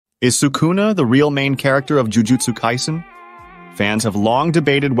Is Sukuna the real main character of Jujutsu Kaisen? Fans have long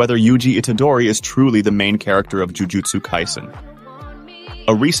debated whether Yuji Itadori is truly the main character of Jujutsu Kaisen.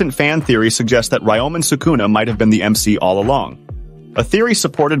 A recent fan theory suggests that Ryomen Sukuna might have been the MC all along, a theory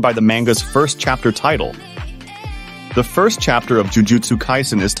supported by the manga's first chapter title. The first chapter of Jujutsu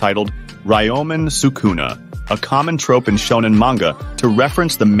Kaisen is titled Ryomen Sukuna, a common trope in shonen manga to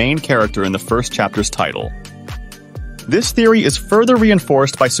reference the main character in the first chapter's title. This theory is further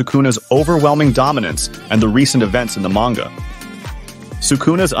reinforced by Sukuna's overwhelming dominance and the recent events in the manga.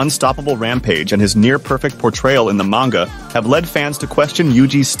 Sukuna's unstoppable rampage and his near-perfect portrayal in the manga have led fans to question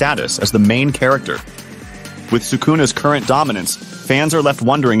Yuji's status as the main character. With Sukuna's current dominance, fans are left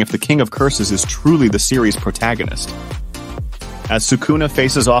wondering if the King of Curses is truly the series' protagonist. As Sukuna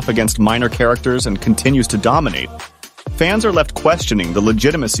faces off against minor characters and continues to dominate, fans are left questioning the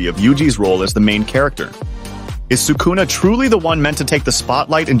legitimacy of Yuji's role as the main character. Is Sukuna truly the one meant to take the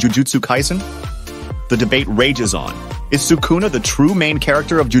spotlight in Jujutsu Kaisen? The debate rages on. Is Sukuna the true main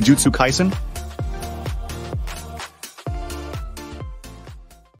character of Jujutsu Kaisen?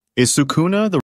 Is Sukuna the